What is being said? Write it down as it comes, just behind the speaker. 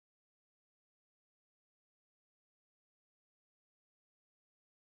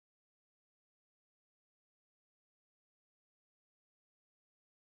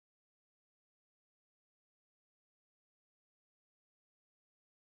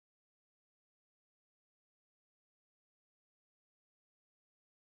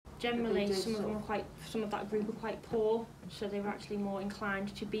generally some of that group were quite poor, so they were actually more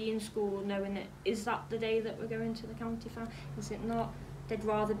inclined to be in school knowing that, is that the day that we're going to the county fair? Is it not? They'd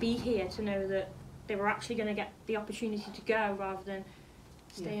rather be here to know that they were actually going to get the opportunity to go rather than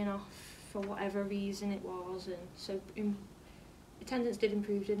staying off for whatever reason it was. And so attendance did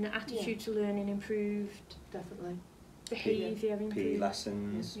improve, didn't it? Attitude to learning improved. Definitely. Behaviour improved. PE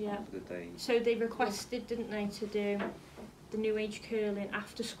lessons. Yeah. Did they? So they requested, didn't they, to do the new age curling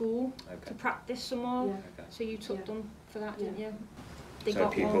after school to practice some more. Yeah. Okay. So you took them for that, didn't you? They so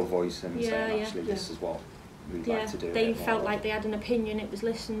got people one. voicing saying actually this is what we'd like to do. They felt like they had an opinion, it was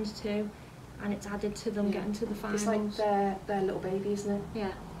listened to, and it's added to them getting to the finals. It's like their little baby, isn't it?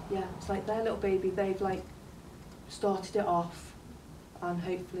 Yeah. Yeah, it's like their little baby. They've like started it off, and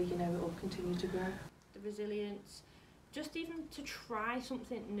hopefully, it will continue to grow. The resilience, just even to try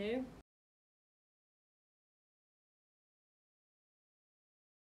something new.